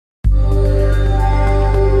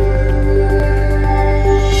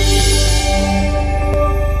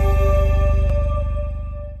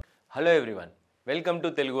Welcome to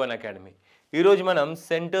Telugu one academy. ఈరోజు మనం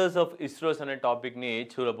centres of ISRO's అనే టాపిక్ని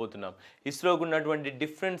చూడబోతున్నాం. ఇస్రోకు ఉన్నటువంటి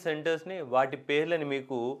డిఫరెంట్ సెంటర్స్ని వాటి పేర్లని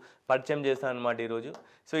మీకు పరిచయం చేస్తాను అనమాట ఈరోజు.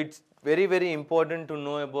 So it's very important to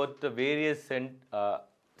know about the various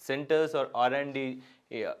centers or R&D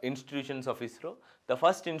institutions of ISRO. The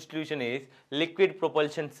first institution is Liquid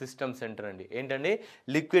Propulsion System Center అండి. ఏంటండి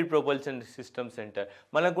లిక్విడ్ ప్రొపల్షన్ సిస్టమ్ సెంటర్.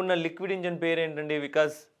 మనకున్న లిక్విడ్ ఇంజన్ పేరు ఏంటండి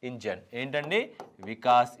వికాస్ ఇంజన్. ఏంటండి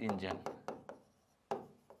వికాస్ ఇంజన్.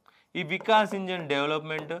 ఈ Vikas engine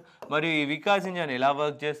development మరియు ఈ Vikas engine ఎలా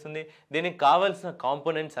వర్క్ చేస్తుంది, దీనికి కావాల్సిన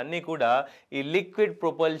కాంపోనెంట్స్ అన్నీ కూడా ఈ లిక్విడ్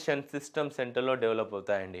ప్రొపల్షన్ సిస్టమ్ సెంటర్లో డెవలప్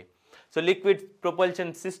అవుతాయండి. So liquid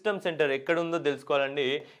propulsion system centre ఎక్కడ ఉందో తెలుసుకోవాలండి.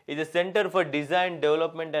 ఇది centre for design,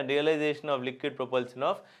 development and realisation of liquid propulsion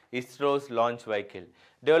of ISRO's launch vehicle,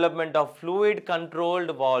 development of fluid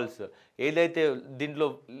controlled valves. ఏదైతే దీంట్లో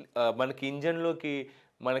మనకి ఇంజన్లోకి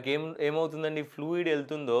ఏమవుతుందండి, ఫ్లూయిడ్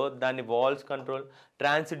వెళ్తుందో దాన్ని valves control,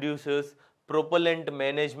 transducers, propellant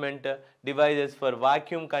management devices for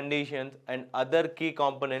vacuum conditions and other key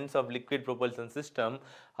components of liquid propulsion system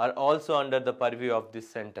are also under the purview of this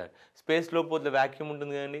center. Space లో పోతే vacuum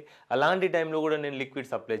ఉంటుంది కదండి, అలాంటి టైంలో కూడా నేను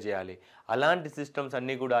లిక్విడ్ సప్లై చేయాలి. అలాంటి సిస్టమ్స్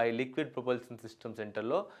అన్నీ కూడా ఈ లిక్విడ్ ప్రొపల్షన్ సిస్టమ్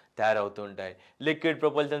సెంటర్లో తయారవుతూ ఉంటాయి. Liquid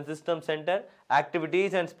propulsion system centre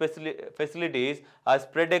activities and facilities are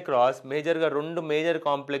spread across మేజర్గా 2 మేజర్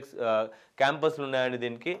కాంప్లెక్స్ క్యాంపస్లు ఉన్నాయండి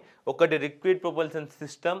దీనికి. ఒకటి లిక్విడ్ ప్రొపల్షన్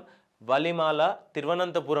సిస్టమ్ వలిమాల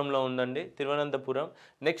తిరువనంతపురంలో ఉందండి, Thiruvananthapuram.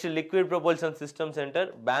 Next liquid propulsion system centre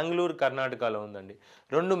Bengaluru కర్ణాటకలో ఉందండి.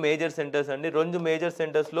 2 మేజర్ సెంటర్స్ అండి. 2 మేజర్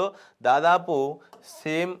సెంటర్స్లో దాదాపు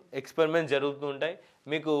సేమ్ ఎక్స్పెరిమెంట్స్ జరుగుతూ ఉంటాయి.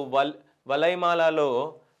 మీకు వలైమాలలో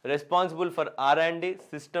responsible for R&D,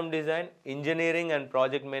 system design, engineering and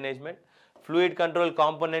project management, fluid control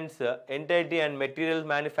components entity and material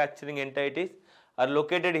manufacturing entities are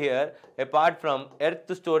located here. Apart from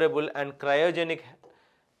earth storable and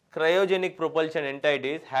cryogenic propulsion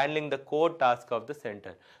entities handling the core task of the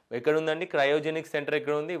centre. ఎక్కడ ఉందండి cryogenic centre?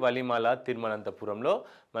 ఎక్కడ ఉంది? వలిమాల తిరువనంతపురంలో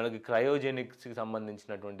మనకి క్రయోజెనిక్స్కి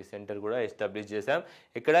సంబంధించినటువంటి centre కూడా establish చేశాం.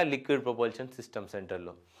 ఇక్కడ liquid propulsion system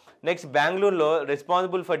సెంటర్లో. నెక్స్ట్ బెంగళూరులో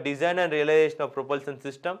responsible for design and realisation of propulsion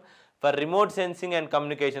system for remote sensing and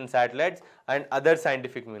communication satellites and other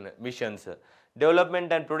scientific machines,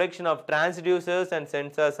 development and production of transducers and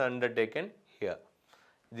sensors undertaken here.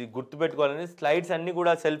 ఇది గుర్తుపెట్టుకోవాలని slides అన్నీ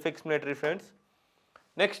కూడా self explanatory friends.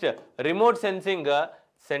 Next remote sensing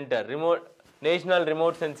centre, national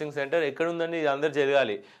remote sensing centre ఎక్కడ ఉందండి? ఇది అందరు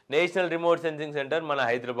జరగాలి. National remote sensing centre మన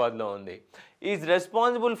హైదరాబాద్లో ఉంది. Is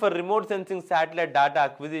responsible for remote sensing satellite data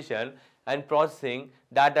acquisition and processing,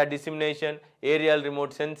 data dissemination, aerial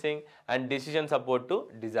remote sensing and decision support to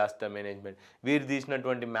disaster management. వీరు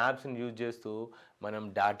తీసినటువంటి మ్యాప్స్ని యూజ్ చేస్తూ మనం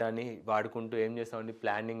డేటాని వాడుకుంటూ ఏం చేస్తామండి,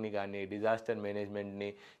 ప్లానింగ్ని కానీ డిజాస్టర్ మేనేజ్మెంట్ని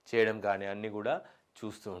చేయడం కానీ అన్నీ కూడా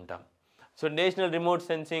చూస్తూ ఉంటాం. So national remote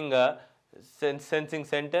sensing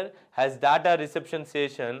center has data reception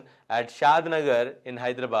station at Shad Nagar in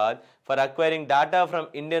Hyderabad for acquiring data from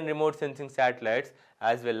Indian remote sensing satellites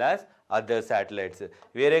as well as other satellites.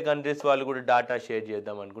 వేరే కంట్రీస్ వాళ్ళు కూడా డేటా షేర్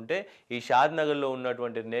చేద్దాం అనుకుంటే ఈ షాద్ నగర్లో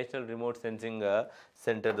ఉన్నటువంటి నేషనల్ రిమోట్ సెన్సింగ్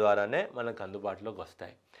సెంటర్ ద్వారానే మనకు అందుబాటులోకి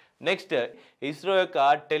వస్తాయి. నెక్స్ట్ ఇస్రో యొక్క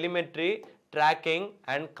telemetry, tracking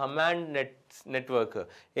and command network.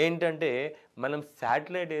 ఏంటంటే మనం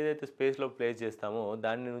శాటిలైట్ ఏదైతే స్పేస్లో ప్లేస్ చేస్తామో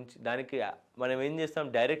దానికి మనం ఏం చేస్తాం,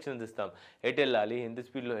 డైరెక్షన్స్ ఇస్తాం. ఎటు వెళ్ళాలి, ఎంత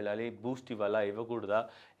స్పీడ్లో వెళ్ళాలి, బూస్ట్ ఇవ్వాలా, ఇవ్వకూడదా,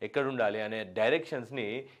 ఎక్కడ ఉండాలి అనే డైరెక్షన్స్ని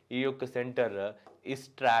ఈ యొక్క సెంటర్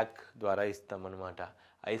ట్రాక్ ద్వారా ఇస్తాం అనమాట.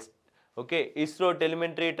 Okay, ISRO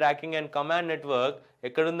telemetry, tracking and command network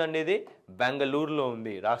ఎక్కడుందండి? ఇది బెంగళూరులో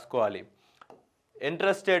ఉంది, రాసుకోవాలి.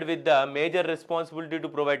 Entrusted with the major responsibility to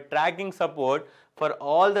provide tracking support for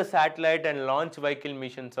all the satellite and launch vehicle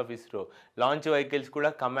missions of ISRO. Launch vehicles kuda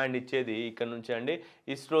command ichedi ikkada nunchi andi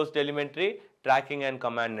ISRO's telemetry, tracking and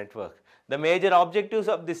command network. The major objectives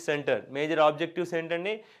of this center, major objectives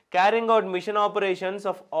entandi, carrying out mission operations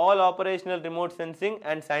of all operational remote sensing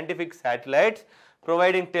and scientific satellites,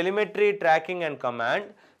 providing telemetry, tracking and command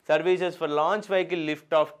services for launch vehicle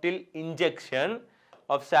lift-off till injection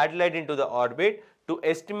of satellite into the orbit, to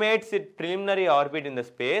estimate its preliminary orbit in the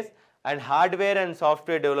space, and hardware and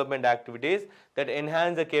software development activities that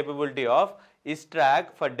enhance the capability of ISTRAC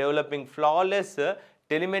for developing flawless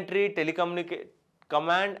telemetry,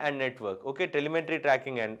 command and network. Okay, telemetry,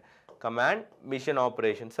 tracking and command mission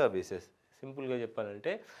operation services. సింపుల్గా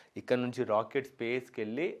చెప్పాలంటే ఇక్కడ నుంచి rocket స్పేస్కి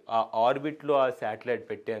వెళ్ళి ఆ ఆర్బిట్లో ఆ satellite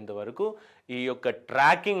పెట్టేంత వరకు ఈ యొక్క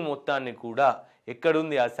ట్రాకింగ్ మొత్తాన్ని కూడా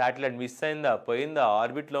ఎక్కడుంది ఆ శాటిలైట్, మిస్ అయిందా, పోయిందా,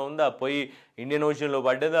 ఆర్బిట్లో ఉందా, పోయి ఇండియన్ ఓషన్లో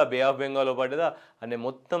పడ్డదా, బే ఆఫ్ బెంగాల్లో పడ్డదా అనే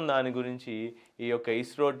మొత్తం దాని గురించి ఈ యొక్క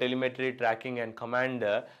ISRO telemetry tracking and command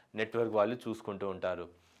network వాళ్ళు చూసుకుంటూ ఉంటారు.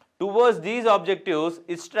 Towards these objectives,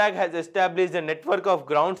 ISRO has established a network of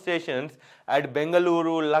ground stations at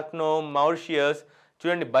Bengaluru, Lucknow, Mauritius.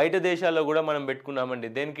 చూడండి బయట దేశాల్లో కూడా మనం పెట్టుకున్నామండి.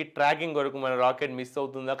 దేనికి? ట్రాకింగ్ కొరకు మన రాకెట్ మిస్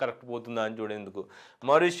అవుతుందా కరెక్ట్ పోతుందా అని చూడేందుకు.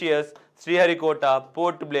 Mauritius, Sriharikota,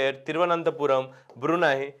 port Blair, Thiruvananthapuram,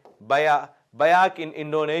 Brunei, బయాక్ in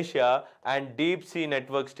Indonesia and deep sea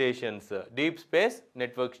network stations, deep space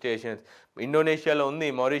network stations ఇండోనేషియాలో ఉంది,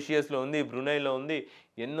 మారిషియస్లో ఉంది, బ్రునైలో ఉంది.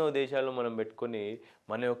 ఎన్నో దేశాల్లో మనం పెట్టుకొని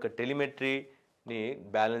మన యొక్క టెలిమెట్రీని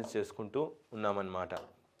బ్యాలెన్స్ చేసుకుంటూ ఉన్నామన్నమాట.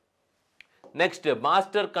 Next,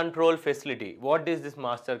 master control facility. What is this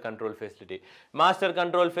master control facility? Master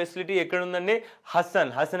control facility ఎక్కడ ఉందండి?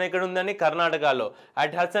 హసన్ ఎక్కడ ఉందండి? కర్ణాటకలో.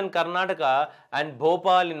 At Hasan Karnataka and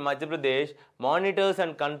Bhopal in Madhya Pradesh monitors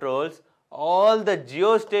and controls all the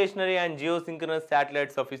geostationary and geosynchronous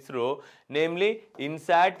satellites of ISRO, namely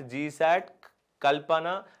INSAT, GSAT, Kalpana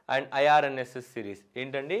and IRNSS series.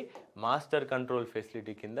 ఏంటండి? Master control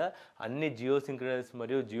facility కింద అన్ని geosynchronous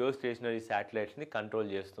మరియు geostationary శాటిలైట్స్ని control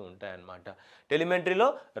చేస్తూ ఉంటాయన్నమాట. టెలిమెంటరీలో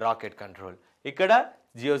రాకెట్ కంట్రోల్, ఇక్కడ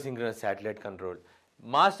geosynchronous satellite control.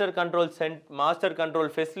 Master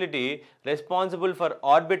control facility responsible for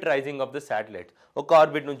orbit rising of the satellite. ఒక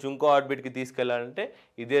orbit నుంచి ఇంకో ఆర్బిట్కి తీసుకెళ్లాలంటే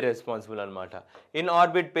ఇదే రెస్పాన్సిబుల్ అనమాట. In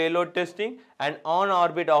orbit payload testing and on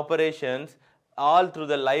orbit operations all through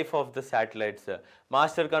the life of the satellites.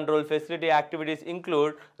 Master control facility activities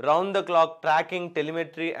include round the clock tracking,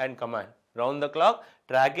 telemetry and command. Round the clock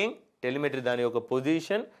tracking, telemetry దాని యొక్క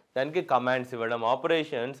position, దానికి commands ఇవ్వడం,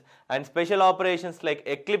 operations and special operations like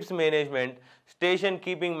eclipse management, station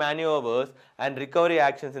keeping మాన్యూవర్స్ and recovery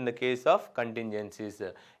actions in the case of contingencies.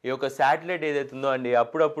 ఈ యొక్క satellite ఏదైతుందో అండి,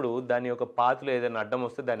 అప్పుడప్పుడు దాని యొక్క పాత్రలో ఏదైనా అడ్డం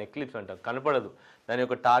వస్తే దాని ఎక్లిప్స్ అంటారు, కనపడదు, దాని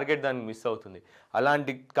యొక్క టార్గెట్ దానికి మిస్ అవుతుంది.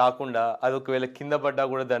 అలాంటి కాకుండా అది ఒకవేళ కింద పడ్డా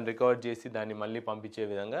కూడా దాన్ని రికవర్ చేసి దాన్ని మళ్ళీ పంపించే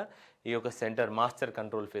విధంగా ఈ యొక్క సెంటర్ మాస్టర్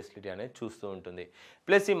కంట్రోల్ ఫెసిలిటీ అనేది చూస్తూ ఉంటుంది.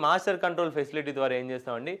 ప్లస్ ఈ మాస్టర్ కంట్రోల్ ఫెసిలిటీ ద్వారా ఏం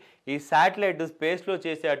చేస్తామండి, ఈ శాటిలైట్ స్పేస్లో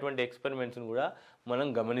చేసే అటువంటి ఎక్స్పెరిమెంట్స్ని కూడా మనం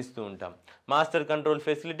గమనిస్తూ ఉంటాం. Master control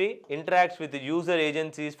facility interacts with user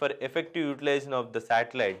agencies for effective utilisation of the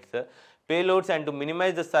satellites payloads and to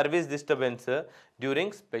minimize the service disturbance during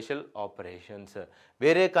special operations.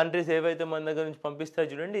 వేరే కంట్రీస్ ఏవైతే మన దగ్గర నుంచి పంపిస్తారో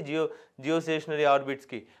చూడండి జియోస్టేషనరీ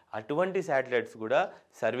ఆర్బిట్స్కి, అటువంటి శాటిలైట్స్ కూడా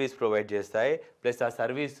సర్వీస్ ప్రొవైడ్ చేస్తాయి. ప్లస్ ఆ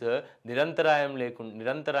సర్వీస్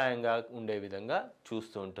నిరంతరాయంగా ఉండే విధంగా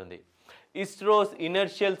చూస్తూ ఉంటుంది. ఇస్రోస్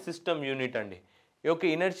ఇనర్షియల్ సిస్టమ్ యూనిట్ అండి. ఈ యొక్క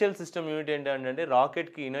ఇనర్షియల్ సిస్టమ్ యూనిట్ ఏంటంటే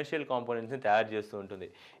రాకెట్కి ఇనర్షియల్ కాంపోనెంట్స్ని తయారు చేస్తూ ఉంటుంది.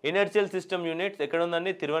 ఇనర్షియల్ సిస్టమ్ యూనిట్స్ ఎక్కడ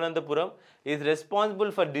ఉందండి? Thiruvananthapuram. Is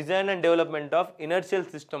responsible for design and development of inertial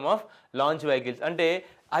system of launch vehicles. అంటే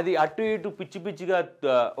అది అటు ఇటు పిచ్చిగా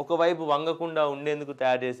ఒకవైపు వంగకుండా ఉండేందుకు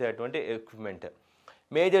తయారు చేసేటువంటి equipment.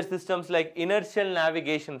 Major systems like inertial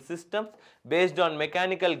navigation systems based on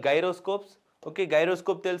mechanical gyroscopes. Okay,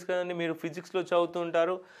 gyroscope తెలుసు కదండి, మీరు ఫిజిక్స్లో చదువుతూ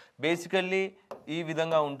ఉంటారు. బేసికల్లీ ఈ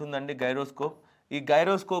విధంగా ఉంటుందండి గైరోస్కోప్. ఈ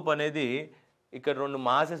గైరోస్కోప్ అనేది ఇక్కడ రెండు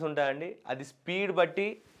మాసెస్ ఉంటాయండి, అది స్పీడ్ బట్టి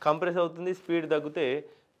కంప్రెస్ అవుతుంది, స్పీడ్ తగ్గితే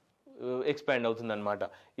ఎక్స్పాండ్ అవుతుంది అనమాట.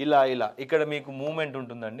 ఇలా ఇక్కడ మీకు మూమెంట్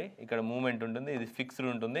ఉంటుందండి, ఇక్కడ మూమెంట్ ఉంటుంది, ఇది ఫిక్స్డ్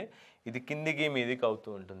ఉంటుంది, ఇది కిందికి మీదికి అవుతూ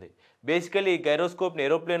ఉంటుంది. బేసికలీ ఈ గైరోస్కోప్ని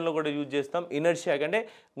ఏరోప్లేన్లో కూడా యూజ్ చేస్తాం. ఇనర్షియా అంటే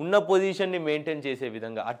ఉన్న పొజిషన్ని మెయింటైన్ చేసే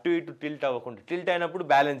విధంగా, అటు ఇటు టిల్ట్ అవ్వకుండా, టిల్ట్ అయినప్పుడు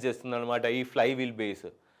బ్యాలెన్స్ చేస్తుంది అనమాట ఈ ఫ్లై వీల్ బేస్.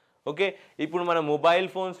 ఓకే, ఇప్పుడు మన మొబైల్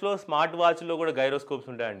ఫోన్స్లో, స్మార్ట్ వాచ్లో కూడా గైరోస్కోప్స్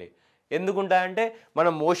ఉంటాయండి. ఎందుకుంటాయంటే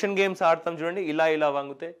మనం మోషన్ గేమ్స్ ఆడతాం చూడండి, ఇలా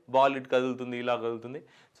వంగితే బాల్ ఇటు కదులుతుంది, ఇలా కదులుతుంది.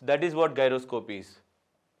 So that is what gyroscope is.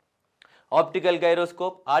 Optical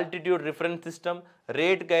gyroscope, altitude reference system,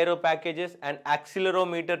 rate gyro packages and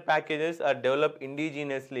accelerometer packages are developed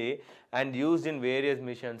indigenously and used in various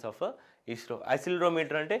missions of ISRO.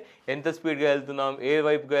 Accelerometer అంటే ఎంత స్పీడ్గా వెళ్తున్నాం, ఏ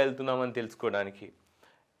వైపుగా వెళ్తున్నాం అని తెలుసుకోవడానికి.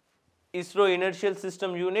 ISRO Inertial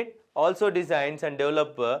System Unit also designs and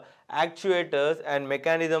develop actuators and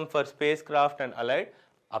mechanism for spacecraft and allied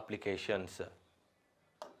applications.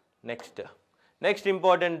 Next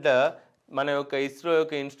important మన యొక్క ఇస్రో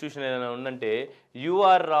యొక్క ఇన్స్టిట్యూషన్ ఏదైనా ఉందంటే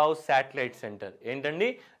యుఆర్ రావ్ శాటిలైట్ సెంటర్. ఏంటండి?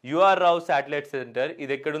 You are Rao satellite centre.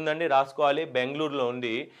 ఇది ఎక్కడుందండి? రాసుకోవాలి, బెంగళూరులో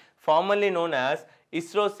ఉంది. Formally known as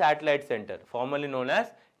ISRO satellite centre. Formally known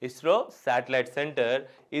as ISRO Satellite Center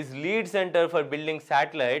is lead center for building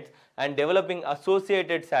satellites and developing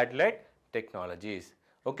associated satellite technologies.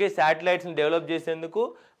 Okay, శాటిలైట్స్ని develop చేసేందుకు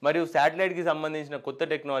మరియు శాటిలైట్కి సంబంధించిన కొత్త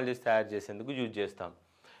టెక్నాలజీస్ తయారు చేసేందుకు యూజ్ చేస్తాం.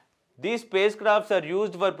 These spacecrafts are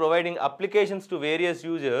used for providing applications to various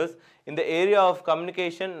users in the area of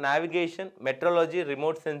communication, navigation, meteorology,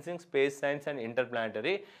 remote sensing, space science and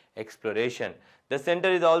interplanetary exploration. The center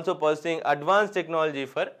is also pursuing advanced technology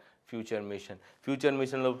for future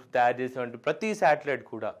మిషన్లో తయారు చేసినటువంటి ప్రతి satellite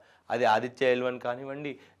కూడా అది Aditya L1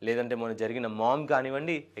 కానివ్వండి, లేదంటే మన జరిగిన మామ్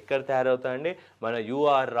కానివ్వండి, ఎక్కడ తయారవుతాయండి? మన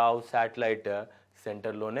యూఆర్ రావ్ శాటిలైట్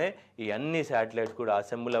సెంటర్లోనే ఈ అన్ని శాటిలైట్స్ కూడా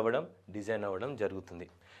అసెంబుల్ అవ్వడం, డిజైన్ అవ్వడం జరుగుతుంది.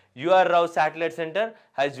 UR Rao Satellite Center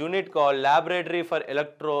has unit called Laboratory for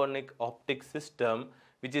Electro-OPtics System,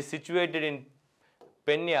 which is situated in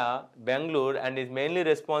Penya, Bangalore, and is mainly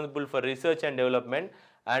responsible for research and development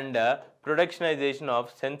and productionization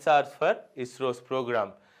of sensors for ISRO's program.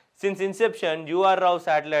 Since inception, UR Rao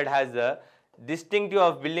Satellite has the distinctive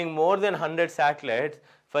of building more than 100 satellites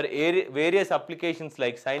for various applications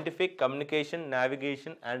like scientific, communication,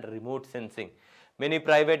 navigation, and remote sensing. Many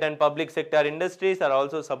private and public sector industries are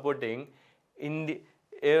also supporting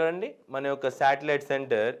మన యొక్క satellite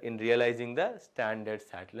center in realizing the standard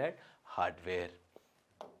satellite hardware.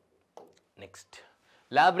 Next,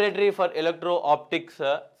 Laboratory for Electro-OPtics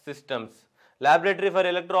Systems. Laboratory for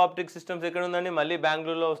Electro-OPtics Systems ఎక్కడ ఉందండి? మళ్ళీ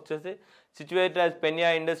బెంగళూరులో వచ్చేసి situated as Penya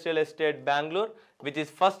Industrial Estate, Bangalore, which is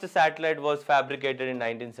first satellite was fabricated in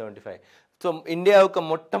 1975. So India యొక్క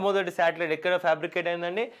మొట్టమొదటి satellite ఎక్కడ fabricate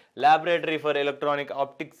అయిందండి? Laboratory for electronic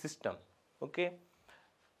optic system. Okay,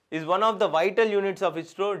 is one of the vital units of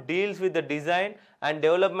ISRO, deals with the design and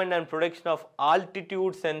development and production of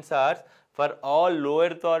altitude sensors for all low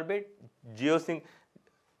earth orbit, geo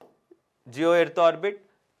earth orbit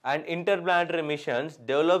and interplanetary missions,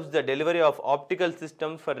 develops the delivery of optical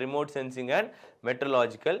systems for remote sensing and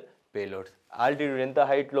meteorological payloads. Altitude ఎంత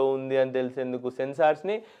హైట్లో ఉంది అని తెలిసేందుకు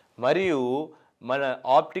సెన్సార్స్ని మరియు మన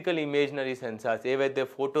optical imaginary sensors ఏవైతే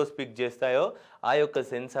photos pick చేస్తాయో ఆ యొక్క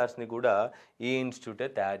సెన్సార్స్ని కూడా ఈ ఇన్స్టిట్యూటే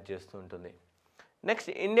తయారు చేస్తూ ఉంటుంది. Next,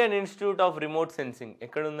 Indian institute of remote sensing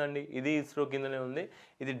ఎక్కడ ఉందండి? ఇది ఇస్రో కిందనే ఉంది.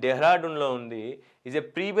 ఇది డెహ్రాడూన్లో ఉంది. Is a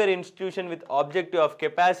premier institution with objective of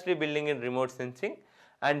capacity building in remote sensing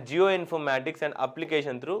and geoinformatics and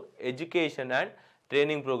application through education and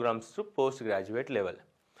training programs to postgraduate level.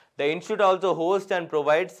 The institute also hosts and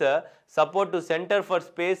provides support to Center for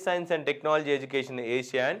Space Science and Technology Education in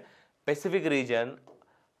Asia and Pacific region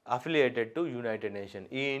affiliated to United Nations.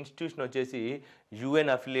 ఈ institution వచ్చేసి UN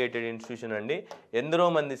affiliated institution అండి. ఎందరో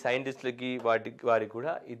మంది సైంటిస్టులకి వారికి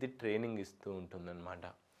కూడా ఇది training ఇస్తూ ఉంటుందన్నమాట.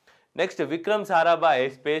 Next, Vikram Sarabhai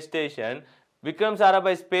space station. Vikram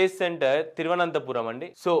Sarabhai space centre Thiruvananthapuram అండి.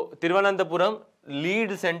 So Thiruvananthapuram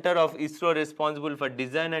lead centre of ISRO responsible for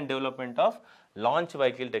design and development of launch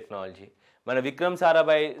vehicle technology. మన విక్రమ్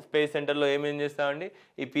సారాభాయ్ స్పేస్ సెంటర్లో ఏమేం చేస్తామండి?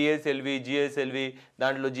 ఈ పిఎస్ఎల్వి, జిఎస్ఎల్వి,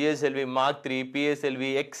 దాంట్లో GSLV mark 3,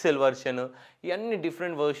 PSLV XL version, ఇవన్నీ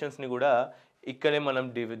డిఫరెంట్ వర్షన్స్ని కూడా ఇక్కడే మనం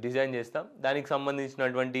డిజైన్ చేస్తాం. దానికి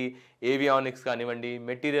సంబంధించినటువంటి ఏవియానిక్స్ కానివ్వండి,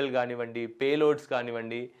 మెటీరియల్ కానివ్వండి, పేలోడ్స్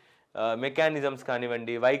కానివ్వండి, మెకానిజమ్స్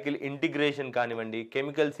కానివ్వండి, వెహికల్ ఇంటిగ్రేషన్ కానివ్వండి,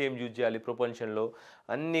 కెమికల్స్ ఏం యూజ్ చేయాలి ప్రొపల్షన్లో,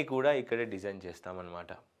 అన్నీ కూడా ఇక్కడే డిజైన్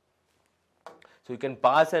చేస్తామన్నమాట. So you can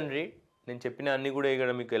pass and read. నేను చెప్పిన అన్నీ కూడా ఇక్కడ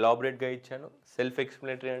మీకు ఎలాబరేట్గా ఇచ్చాను, సెల్ఫ్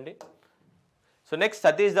ఎక్స్ప్లెనేటరీ అండి. So next,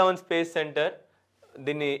 Satish Dhawan space centre.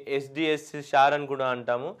 దీన్ని SDS షార్ అని కూడా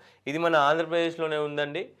అంటాము. ఇది మన ఆంధ్రప్రదేశ్లోనే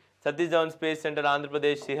ఉందండి. Satish Dhawan space centre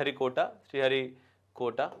Andhra Pradesh Sriharikota.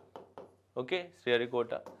 Okay,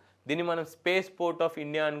 Sriharikota. దీన్ని మనం స్పేస్ పోర్ట్ ఆఫ్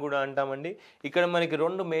ఇండియా అని కూడా అంటామండి. ఇక్కడ మనకి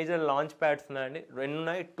 2 మేజర్ లాంచ్ ప్యాడ్స్ ఉన్నాయండి. 2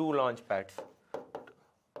 ఉన్నాయి, 2 లాంచ్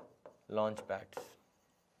ప్యాడ్స్.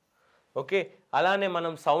 ఓకే, అలానే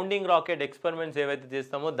మనం సౌండింగ్ రాకెట్ ఎక్స్పెరిమెంట్స్ ఏవైతే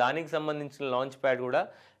చేస్తామో దానికి సంబంధించిన లాంచ్ ప్యాడ్ కూడా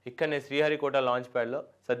ఇక్కడనే శ్రీహరికోట లాంచ్ ప్యాడ్లో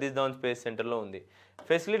సతీష్ ధవన్ స్పేస్ సెంటర్లో ఉంది.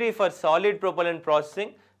 Facility for solid propellant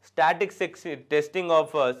processing, static testing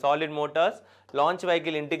of solid Motors, launch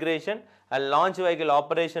vehicle integration and launch vehicle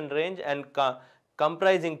operation range and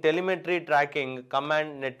comprising telemetry, tracking,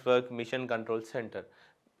 command network, mission control centre.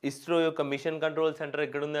 ISRO యొక్క mission control centre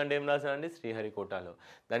ఎక్కడ ఉంది అంటే ఏం రాసానండి? శ్రీహరికోటలో.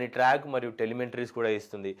 దాని track మరియు టెలిమెట్రీస్ కూడా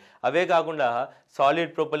ఇస్తుంది. అవే కాకుండా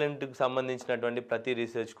సాలిడ్ ప్రొపలెంట్కి సంబంధించినటువంటి ప్రతి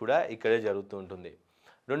రీసెర్చ్ కూడా ఇక్కడే జరుగుతూ ఉంటుంది.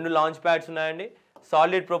 2 లాంచ్ ప్యాడ్స్ ఉన్నాయండి.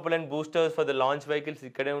 Solid propellant boosters for the launch vehicles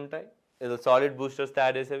ఇక్కడే ఉంటాయి. ఏదో సాలిడ్ బూస్టర్స్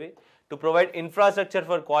తయారు చేసేవి. To provide infrastructure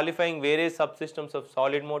for qualifying various sub systems of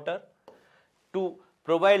solid motor. To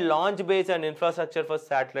provide launch base and infrastructure for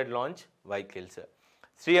satellite launch vehicles.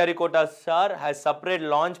 Sriharikota SAR has separate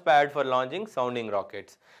launch pad for launching sounding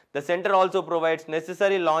rockets. The center also provides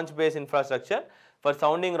necessary launch base infrastructure for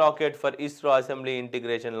sounding rocket for ISRO assembly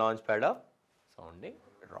integration launch pad of sounding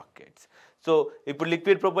rockets. So ఇప్పుడు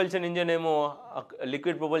liquid propulsion engine ఏమో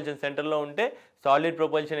liquid propulsion సెంటర్లో ఉంటే solid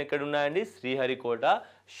propulsion ఎక్కడ ఉన్నాయండి? Sriharikota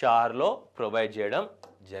షార్లో provide చేయడం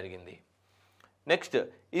జరిగింది. Next,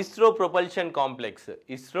 ISRO propulsion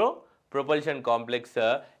complex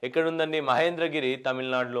ఎక్కడ ఉందండి? మహేంద్రగిరి,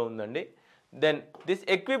 తమిళనాడులో ఉందండి. Then this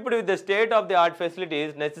equipped with the state-of-the-art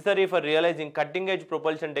facilities necessary for realizing cutting-edge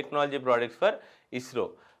propulsion technology products for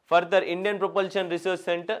ISRO. Further, Indian Propulsion Research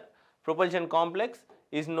Center Propulsion Complex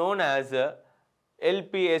is known as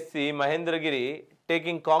LPSC Mahendragiri,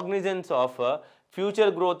 taking cognizance of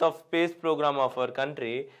future growth of space program of our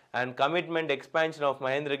country and commitment expansion of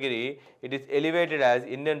Mahendragiri. It is elevated as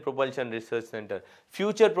Indian Propulsion Research Center.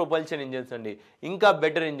 Future propulsion engines andi ఇంకా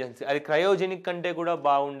better engines, అది cryogenic కంటే కూడా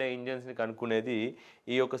బాగుండే ఇంజన్స్ని కనుక్కునేది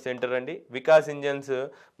ఈ యొక్క centre అండి. Vikas engines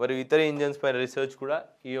మరియు ఇతర ఇంజన్స్ పైన రీసెర్చ్ కూడా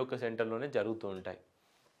ఈ యొక్క సెంటర్లోనే జరుగుతూ ఉంటాయి.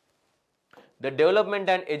 The development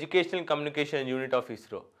and educational communication unit of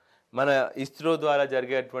ISRO, మన ఇస్రో ద్వారా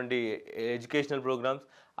జరిగేటువంటి ఎడ్యుకేషనల్ ప్రోగ్రామ్స్,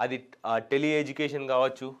 అది టెలి ఎడ్యుకేషన్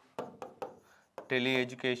కావచ్చు, టెలి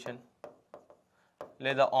ఎడ్యుకేషన్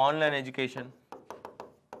లేదా ఆన్లైన్ ఎడ్యుకేషన్.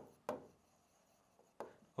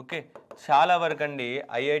 ఓకే, చాలా వరకు అండి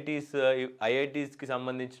ఐఐటీస్కి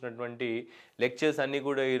సంబంధించినటువంటి లెక్చర్స్ అన్నీ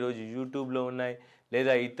కూడా ఈరోజు యూట్యూబ్లో ఉన్నాయి,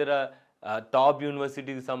 లేదా ఇతర టాప్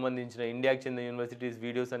యూనివర్సిటీకి సంబంధించిన ఇండియాకి చెందిన యూనివర్సిటీస్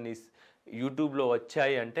వీడియోస్ అన్ని యూట్యూబ్లో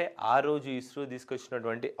వచ్చాయి. అంటే ఆ రోజు ఇస్రో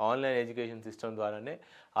తీసుకొచ్చినటువంటి ఆన్లైన్ ఎడ్యుకేషన్ సిస్టమ్ ద్వారానే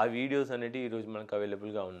ఆ వీడియోస్ అనేవి ఈరోజు మనకు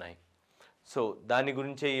అవైలబుల్గా ఉన్నాయి. సో దాని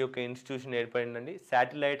గురించే ఈ యొక్క ఇన్స్టిట్యూషన్ ఏర్పడిందండి.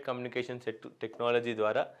 శాటిలైట్ కమ్యూనికేషన్ టెక్నాలజీ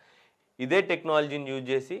ద్వారా ఇదే టెక్నాలజీని యూజ్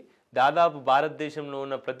చేసి దాదాపు భారతదేశంలో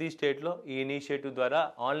ఉన్న ప్రతి స్టేట్లో ఈ ఇనిషియేటివ్ ద్వారా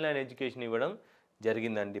ఆన్లైన్ ఎడ్యుకేషన్ ఇవ్వడం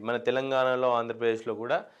జరిగిందండి. మన తెలంగాణలో, ఆంధ్రప్రదేశ్లో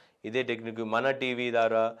కూడా ఇదే టెక్నిక్, మన టీవీ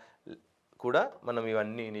ద్వారా కూడా మనం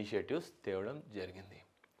ఇవన్నీ ఇనిషియేటివ్స్ తేవడం జరిగింది.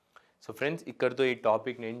 సో ఫ్రెండ్స్, ఇక్కడితో ఈ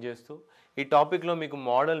టాపిక్ని ఏం చేస్తూ, ఈ టాపిక్లో మీకు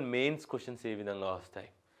మోడల్ మెయిన్స్ క్వశ్చన్స్ ఏ విధంగా వస్తాయి.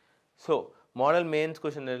 సో మోడల్ మెయిన్స్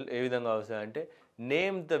క్వశ్చన్ ఏ విధంగా వస్తాయంటే,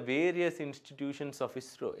 name the various institutions of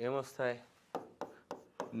ISRO. ఏమొస్తాయి?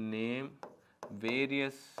 Name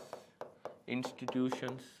various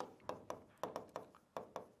institutions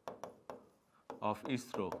of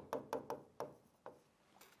ISRO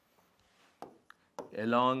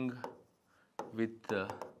along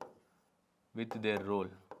with their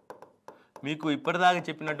role. మీకు ఇప్పటిదాకా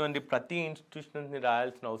చెప్పినటువంటి ప్రతి ఇన్స్టిట్యూషన్స్ని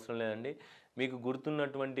రాయాల్సిన అవసరం లేదండి. మీకు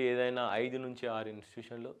గుర్తున్నటువంటి ఏదైనా 5 నుంచి 6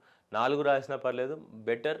 ఇన్స్టిట్యూషన్లు, 4 రాసినా పర్లేదు.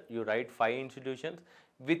 Better you right 5 institutions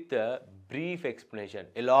with brief explanation.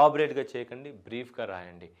 ఎలాబరేట్గా చేయకండి, బ్రీఫ్గా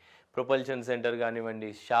రాయండి. ప్రొపల్షన్ సెంటర్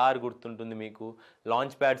కానివ్వండి, షార్ గుర్తుంటుంది మీకు,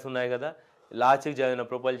 లాంచ్ ప్యాడ్స్ ఉన్నాయి కదా, లాస్ట్కి చదివిన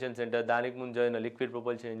ప్రొపల్షన్ సెంటర్, దానికి ముందు చదివిన liquid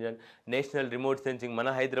propulsion engine, national remote sensing మన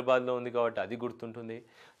హైదరాబాద్లో ఉంది కాబట్టి అది గుర్తుంటుంది.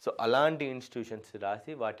 సో అలాంటి ఇన్స్టిట్యూషన్స్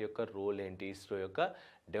రాసి వాటి యొక్క రోల్ ఏంటి ఇస్రో యొక్క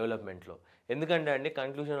డెవలప్మెంట్లో. ఎందుకంటే అండి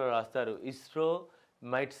కంక్లూషన్లో రాస్తారు, ISRO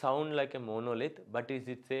might sound like A monolith but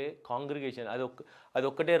it's a congregation. అది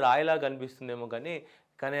ఒక్కటే రాయిలా కనిపిస్తుందేమో కానీ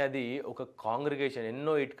అది ఒక కాంగ్రిగేషన్,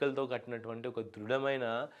 ఎన్నో ఇటుకలతో కట్టినటువంటి ఒక దృఢమైన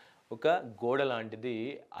ఒక గోడ లాంటిది.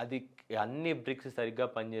 అది అన్ని బ్రిక్స్ సరిగ్గా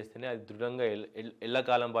పనిచేస్తేనే అది దృఢంగా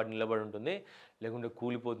ఎల్లకాలం పాటు నిలబడి ఉంటుంది, లేకుంటే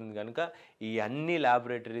కూలిపోతుంది. కనుక ఈ అన్ని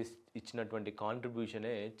ల్యాబొరేటరీస్ ఇచ్చినటువంటి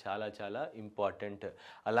కాంట్రిబ్యూషనే చాలా చాలా ఇంపార్టెంట్.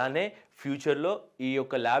 అలానే ఫ్యూచర్లో ఈ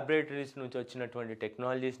యొక్క ల్యాబొరేటరీస్ నుంచి వచ్చినటువంటి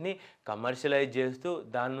టెక్నాలజీస్ని కమర్షియలైజ్ చేస్తూ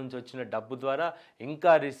దాని నుంచి వచ్చిన డబ్బు ద్వారా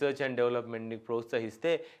ఇంకా రీసెర్చ్ అండ్ డెవలప్మెంట్ని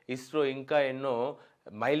ప్రోత్సహిస్తే ఇస్రో ఇంకా ఎన్నో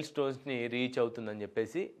మైల్ స్టోన్స్ని రీచ్ అవుతుందని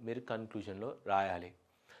చెప్పేసి మీరు కన్క్లూషన్లో రాయాలి.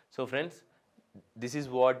 So friends, this is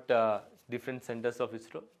what different centers of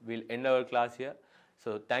ISRO. We'll end our class here.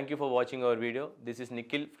 So thank you for watching our video. This is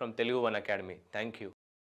Nikhil from Telugu One Academy. Thank you.